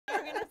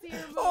gonna see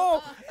her move.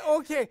 Oh,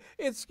 okay.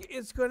 It's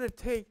going to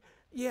take.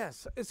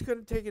 Yes, it's going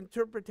to take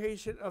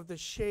interpretation of the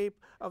shape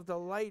of the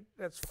light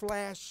that's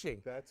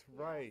flashing. That's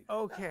right.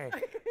 Okay,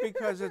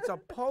 because it's a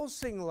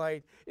pulsing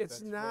light. It's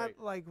That's not right.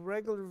 like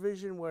regular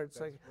vision where it's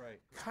That's like right.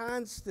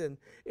 constant.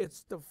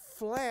 It's the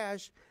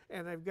flash,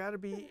 and I've got to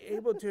be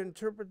able to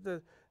interpret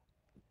the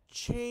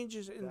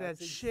changes in That's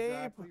that shape.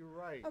 exactly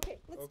right. Okay,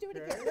 let's do it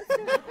Okay. again. Let's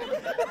do it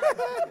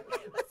again.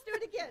 Let's do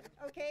it again,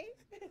 okay?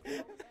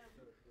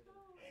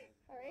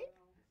 All right?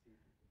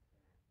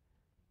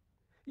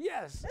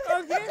 Yes.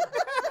 Okay.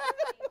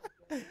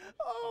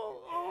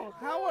 oh,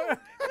 how are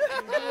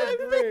You're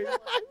doing great.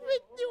 I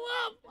picked you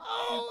up. You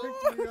Oh.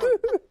 picked me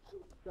up.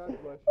 God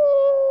bless you.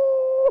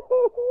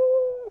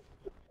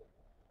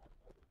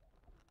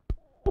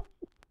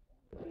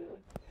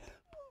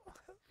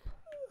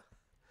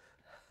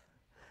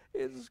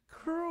 It's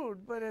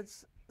crude, but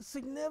it's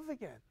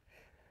significant.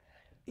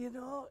 You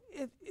know,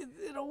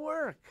 it'll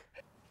work.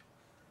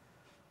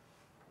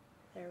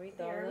 There we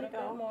go. There a we little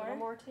go. bit more. A little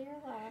more to your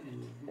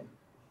left.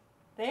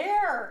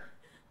 There.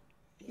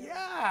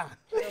 Yeah.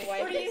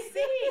 What do you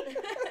see?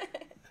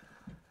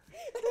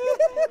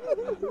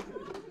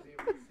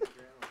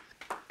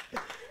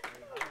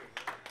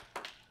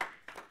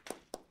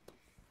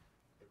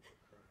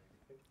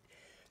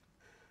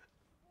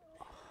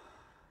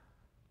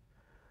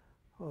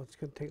 Oh, it's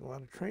going to take a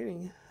lot of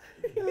training.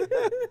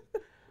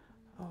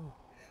 Oh.